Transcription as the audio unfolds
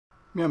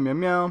Meow meow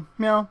meow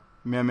meow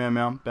meow meow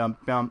meow bam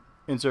bam.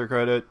 Insert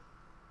credit.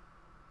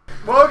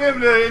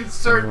 Welcome to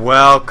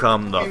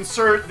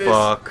insert this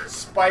fuck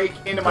spike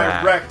into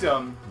back. my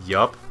rectum.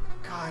 Yup.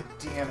 God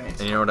damn it.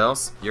 And you know what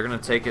else? You're gonna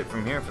take it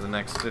from here for the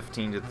next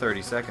 15 to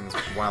 30 seconds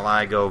while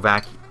I go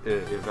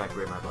evacuate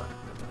my butt.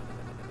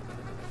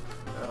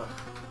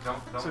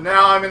 So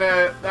now I'm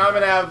gonna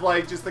have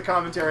like just the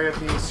commentary of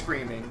me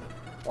screaming.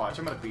 Watch,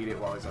 I'm gonna beat it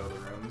while he's out of the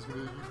room. He's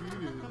gonna be like, "You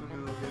beat it."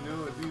 I'm like, "I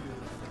know, I beat it."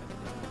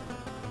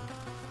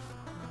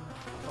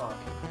 Fuck.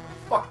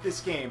 Fuck this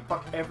game.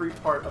 Fuck every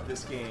part of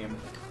this game.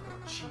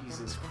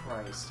 Jesus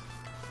Christ.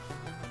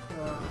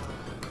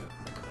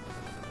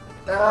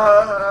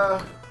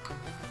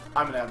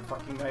 I'm gonna have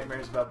fucking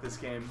nightmares about this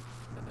game.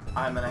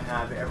 I'm gonna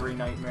have every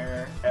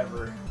nightmare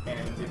ever,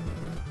 and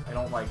I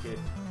don't like it.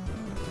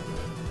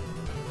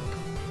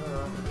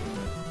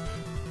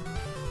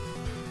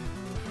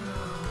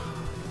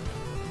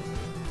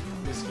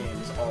 This game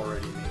is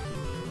already making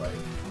me like...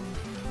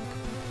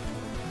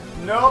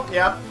 Nope,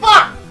 yeah,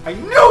 fuck! I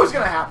knew it was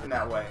gonna happen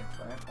that way.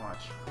 But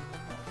watch.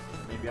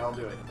 Maybe I'll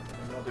do it.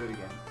 Maybe I'll do it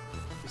again.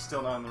 He's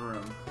still not in the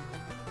room.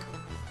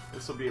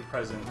 This will be a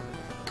present.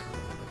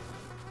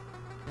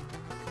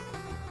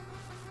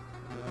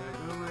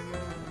 Oh my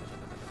god.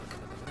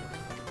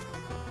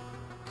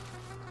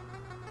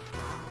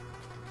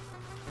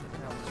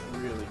 That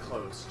was really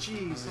close.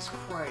 Jesus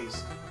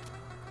Christ.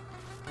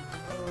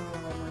 Oh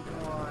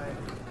my god.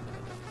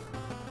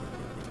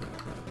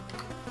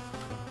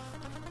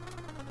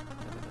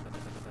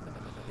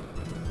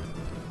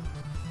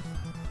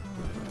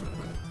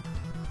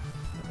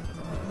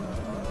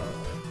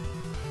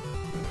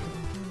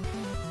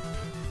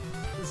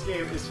 This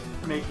game is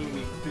making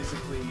me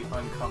physically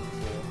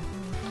uncomfortable.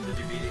 Did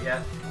you beat it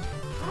yet?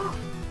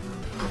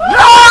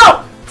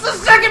 No! It's the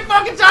second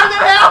fucking time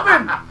that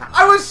happened!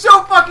 I was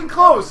so fucking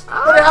close!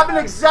 But it happened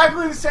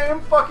exactly the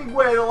same fucking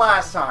way the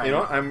last time. You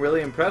know, I'm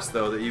really impressed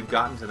though that you've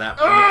gotten to that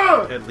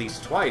point at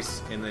least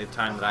twice in the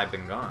time that I've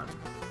been gone.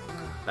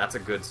 That's a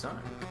good sign.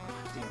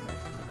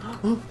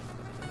 Damn it.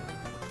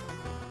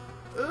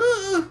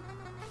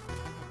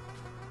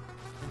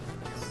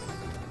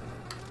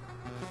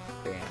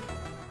 Bam.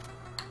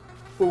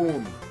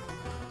 Boom.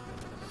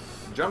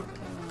 Jump.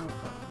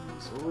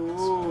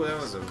 Ooh, that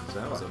was a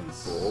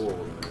bold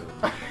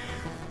move.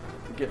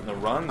 Getting the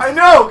runs. I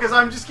know, because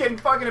I'm just getting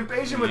fucking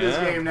impatient with this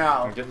game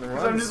now. I'm getting the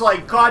Because runs. I'm just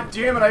like, god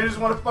damn it, I just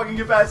want to fucking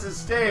get past this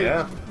stage.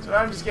 Yeah. So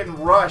I'm just getting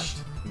rushed.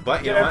 But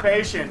you Get know what?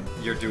 impatient.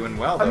 You're doing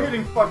well though. I'm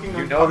getting fucking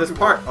You know this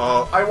part.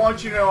 Oh, I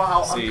want you to know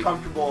how See.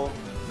 uncomfortable.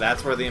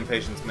 that's where the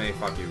impatience may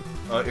fuck you.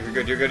 Oh, if you're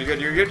good, you're good, you're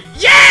good, you're good.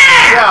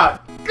 Yeah!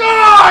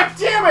 God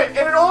damn it! And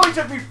it only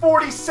took me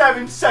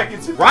 47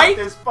 seconds to Right?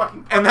 beat this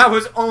fucking... And that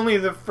was only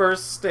the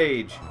first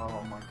stage.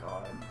 Oh my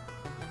god.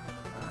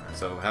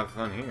 So have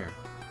fun here.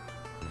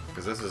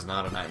 Because this is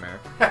not a nightmare.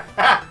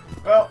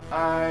 Well,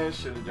 I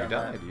should have You done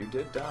died. that. You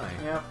did die.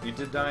 Yeah. You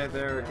did die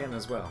there Yeah. again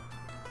as well.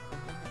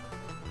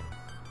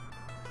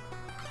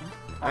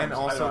 I And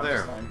don't also have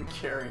there. time to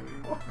carry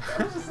anymore.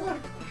 I was just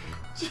like,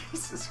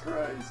 Jesus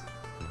Christ.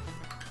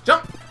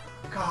 Jump!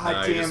 God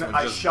No, you damn just- it,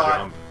 I just shot...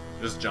 Jump.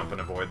 Just jump and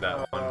avoid that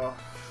one. Oh,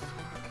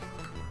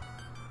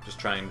 Just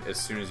try and, as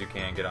soon as you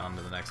can, get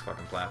onto the next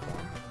fucking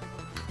platform.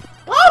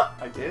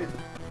 I did.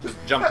 Just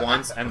jump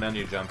once, and then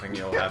you jump, and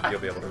you'll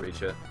be able to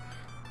reach it.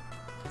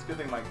 It's a good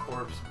thing my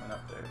corpse went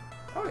up there.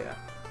 Oh yeah.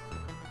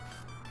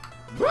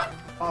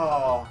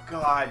 Oh,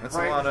 God. That's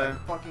right a lot as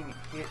of. I fucking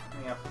hit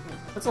me up.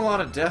 That's a lot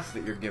of death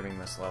that you're giving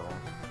this level.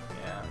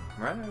 Yeah.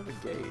 Right out of the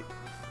gate.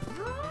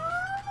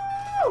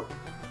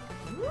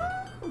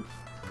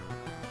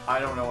 I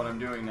don't know what I'm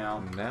doing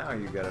now. Now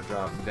you gotta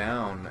drop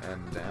down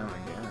and down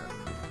again.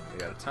 You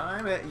gotta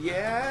time it.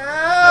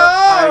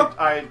 Yeah.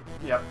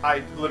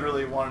 I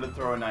literally wanted to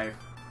throw a knife.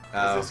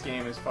 Because this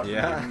game is fucking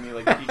giving me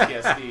like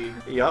PTSD.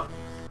 Yep.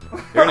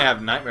 You're gonna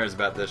have nightmares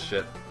about this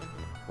shit.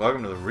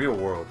 Welcome to the real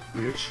world,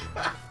 bitch.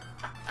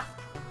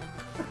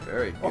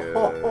 Very good.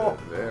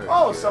 Very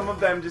good. Some of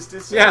them just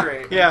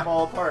disintegrate and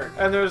fall apart.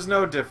 And there's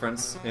no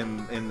difference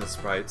in the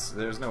sprites.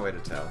 There's no way to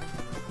tell.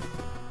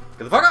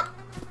 Get the fuck up!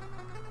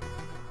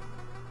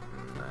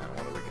 Now,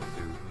 what are we gonna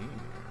do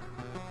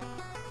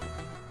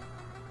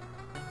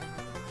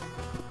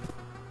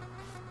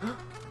here?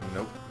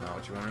 Nope, not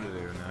what you wanted to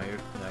do. Now you're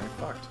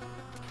fucked.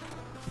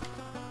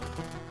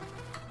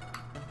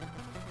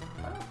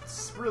 I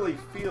don't really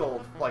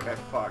feel like I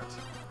fucked.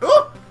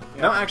 Ooh!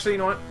 Yeah. No, actually, you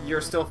know what?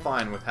 You're still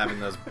fine with having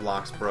those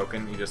blocks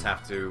broken. You just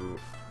have to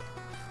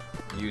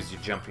use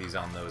your jumpies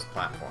on those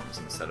platforms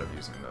instead of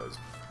using those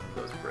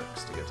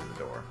bricks to get to the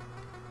door.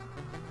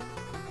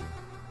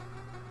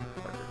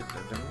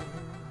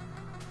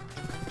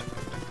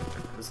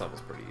 This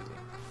level's pretty easy.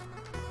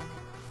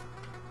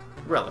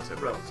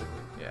 Relatively.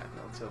 Yeah.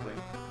 Relatively.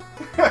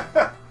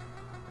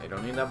 You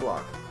don't need that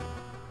block.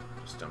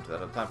 Just jump to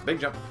that other top. Big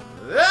jump.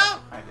 I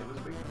did it was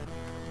a big jump.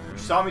 You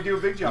saw me do a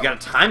big jump. You gotta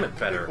time it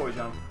better. Big boy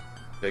jump.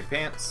 Big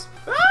pants.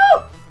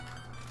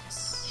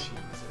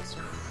 Jesus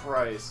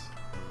Christ.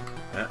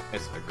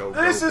 It's a go,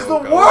 This go, is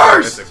go, the go.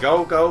 worst! It's a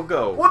go, go,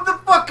 go. What the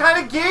fuck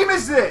kind of game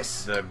is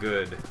this? The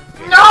good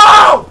game. No!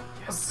 I'm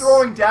Yes.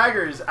 throwing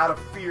daggers out of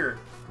fear.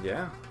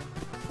 Yeah.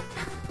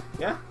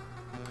 Yeah.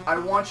 I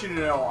want you to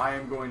know I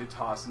am going to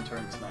toss and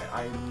turn tonight.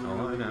 I am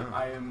Oh, I know.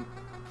 I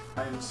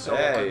am so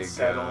There you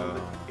unsettled.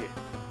 go.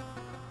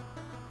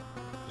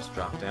 Just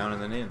drop down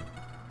and then in.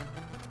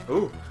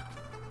 Ooh.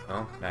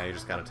 Oh, now you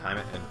just gotta time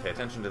it and pay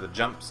attention to the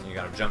jumps, and you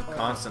gotta jump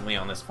constantly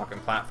on this fucking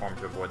platform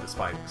to avoid the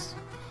spikes.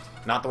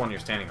 Not the one you're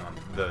standing on.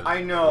 The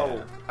I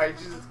know. yeah.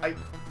 I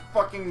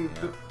fucking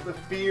Yeah. the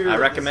fear. I that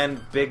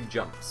recommend big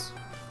jumps.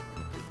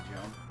 this big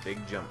jump.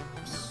 Big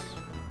jumps.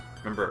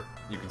 Remember,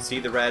 you can see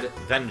the red,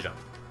 then jump.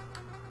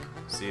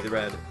 See the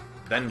red,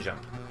 then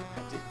jump.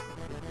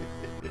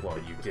 Well,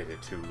 you did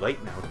it too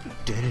late now,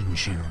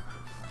 didn't you?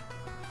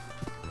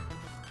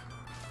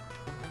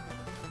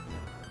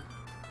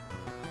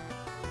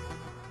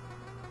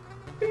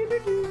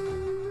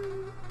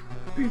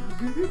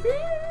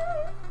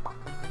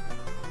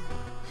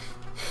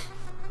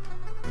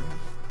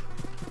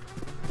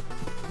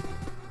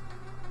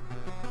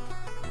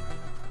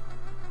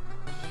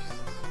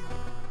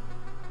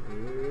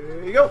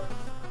 There you go.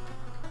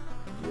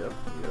 Yep.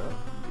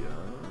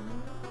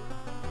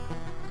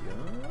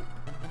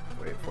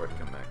 Wait for it to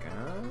come back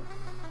out.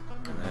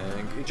 And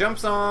then get your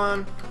jumps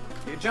on.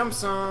 Get your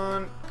jumps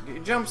on. Get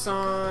your jumps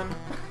on. Get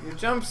your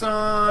jumps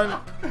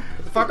on. Get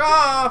the fuck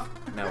off.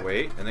 Now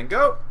wait, and then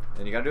go.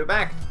 Then you gotta do it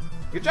back.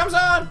 Get your jumps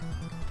on.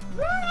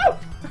 Woo!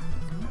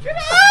 Get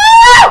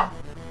out!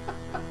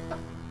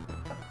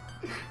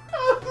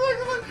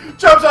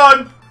 Jumps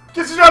on!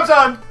 Get your jumps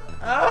on!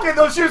 Get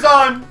those shoes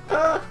on!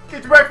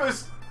 Get your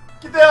breakfast!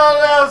 Get that out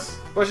of the house!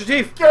 Brush your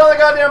teeth. Get on the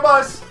goddamn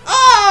bus!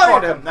 Oh,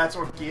 Fuck you him. did. That's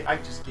what I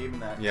just gave him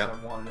that. 'Cause Yep.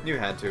 I wanted it. You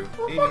had to.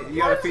 Well, You fuck, gotta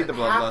why does feed the it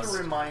have bloodlust. to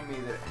remind me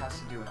that it has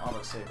to do an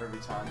autosave every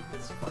time.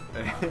 It's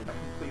fucking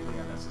completely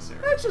unnecessary.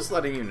 It's just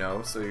letting you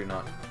know, so you're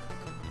not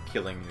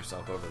killing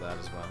yourself over that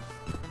as well.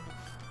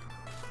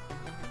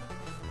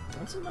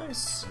 That's a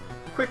nice,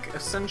 quick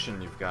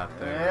ascension you've got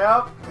there.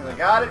 Yep, I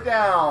got it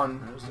down.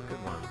 That was a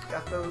good one.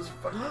 Got those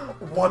fucking...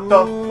 What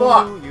the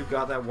fuck? You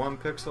got that 1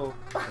 pixel,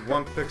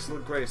 1 pixel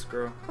of grace,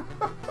 girl.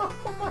 Oh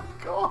my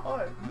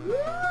god.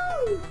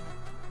 Woo!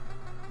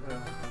 Yeah.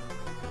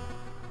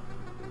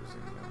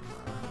 Losing your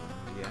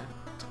mind yet?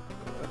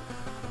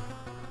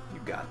 You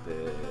got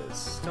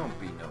this. Don't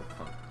be no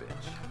punk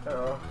bitch.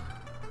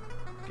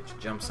 Get your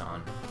jumps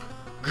on.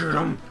 Get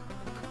 'em.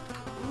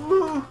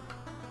 Ooh.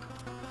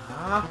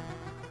 Ah.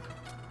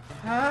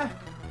 Ah.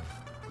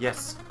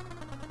 Yes.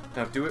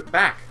 Now do it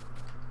back.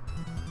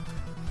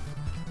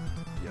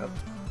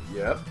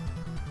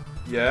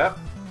 Yep.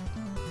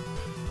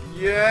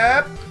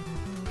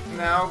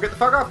 Now get the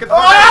fuck off. Get the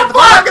fuck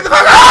off. Get the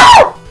fuck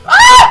off.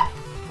 Ah!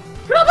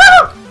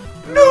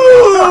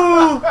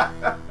 No!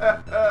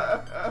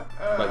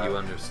 But you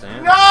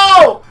understand?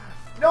 No!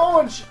 No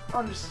one should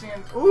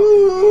understand.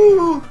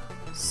 Ooh!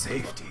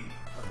 Safety.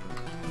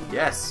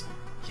 Yes.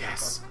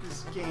 Yes. Fuck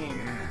this game.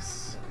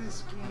 Yes.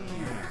 This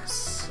game.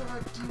 Yes.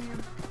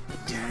 Goddamn.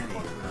 Daddy,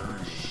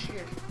 run.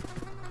 Shit.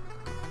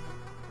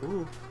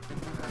 Ooh.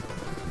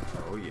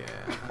 Oh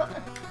yeah.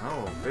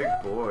 Oh, big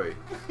boy.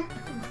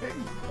 Big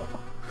boy.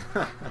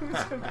 Who's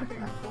a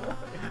big boy?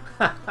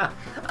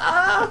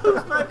 Oh,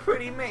 who's my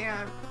pretty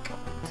man?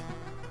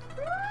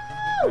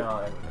 No, I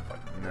wouldn't have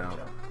fucking No.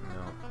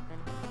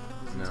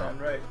 Doesn't No.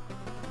 sound right.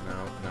 No.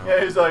 Yeah,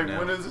 he's like, no.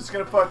 when is this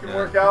gonna fucking Yeah.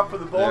 work out for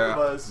the both Yeah, of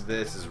us?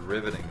 This is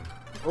riveting.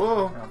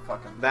 Oh, Oh,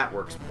 fuck him. that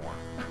works more.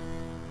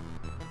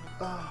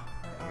 Oh, You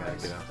my gotta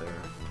eyes. get out there.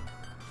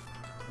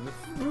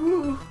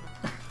 Ooh.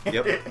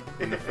 Yep,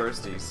 in the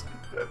firsties.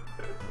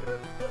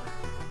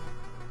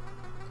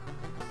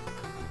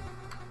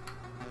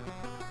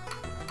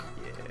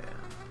 Yeah.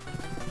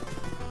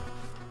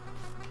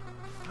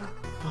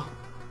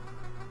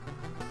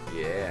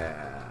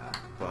 Yeah.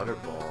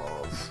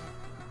 Butterballs.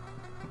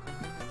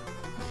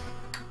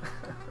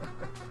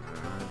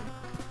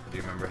 Do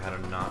you remember how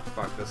to not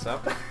fuck this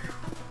up?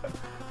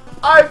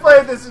 I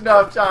played this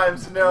enough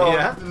times to know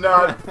Yeah? to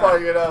not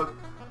fuck it up.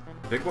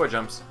 Big boy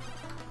jumps.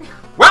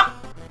 Well!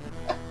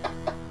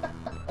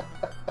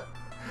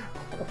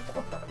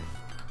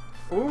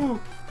 Ooh.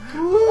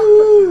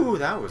 Ooh,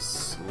 that was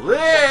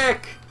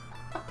slick!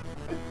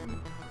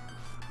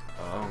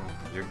 Oh,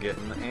 you're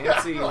getting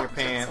antsy in your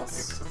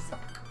pants.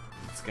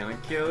 It's gonna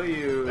kill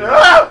you.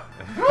 Ah!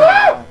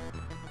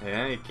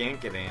 Yeah, you can't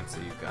get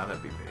antsy. You gotta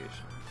be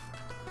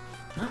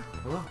patient.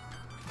 Hello.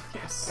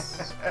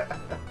 Yes.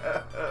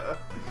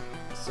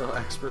 So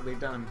expertly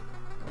done.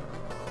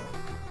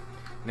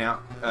 Now,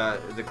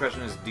 the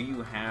question is, do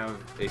you have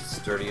a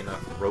sturdy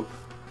enough rope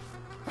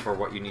for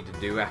what you need to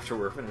do after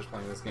we're finished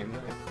playing this game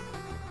tonight?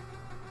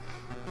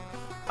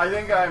 I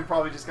think I'm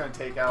probably just gonna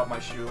take out my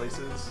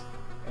shoelaces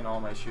and all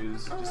my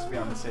shoes just to be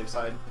on the safe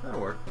side. That'll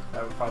work.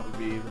 That would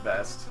probably be the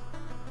best.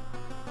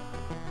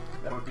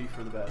 That would be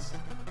for the best.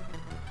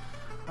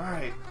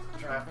 Alright,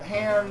 dry off the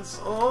hands.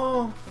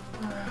 Oh!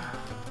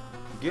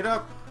 Get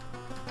up!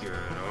 Get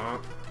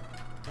up!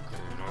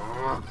 Get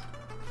up!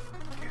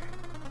 Okay.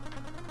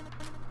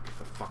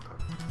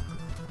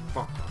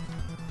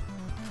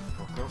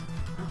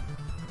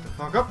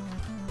 fuck up.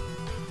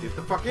 Get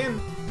the fuck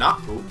in. Not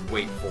ooh,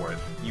 wait for it.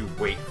 You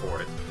wait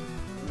for it.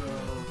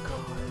 Oh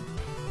god.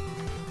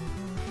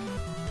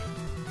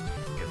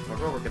 Get the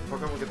fuck over, get the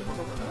fuck over, get the fuck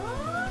over.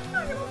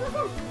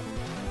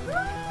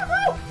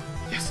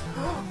 Yes!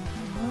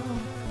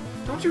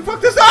 Don't you fuck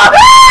this up!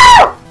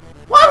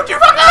 Why would you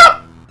fuck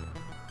up?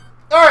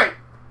 Alright!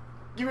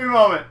 Give me a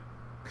moment.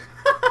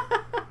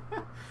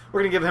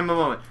 We're gonna give him a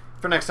moment.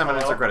 For next time on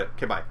Hello? Insert Credit.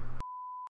 Okay, bye.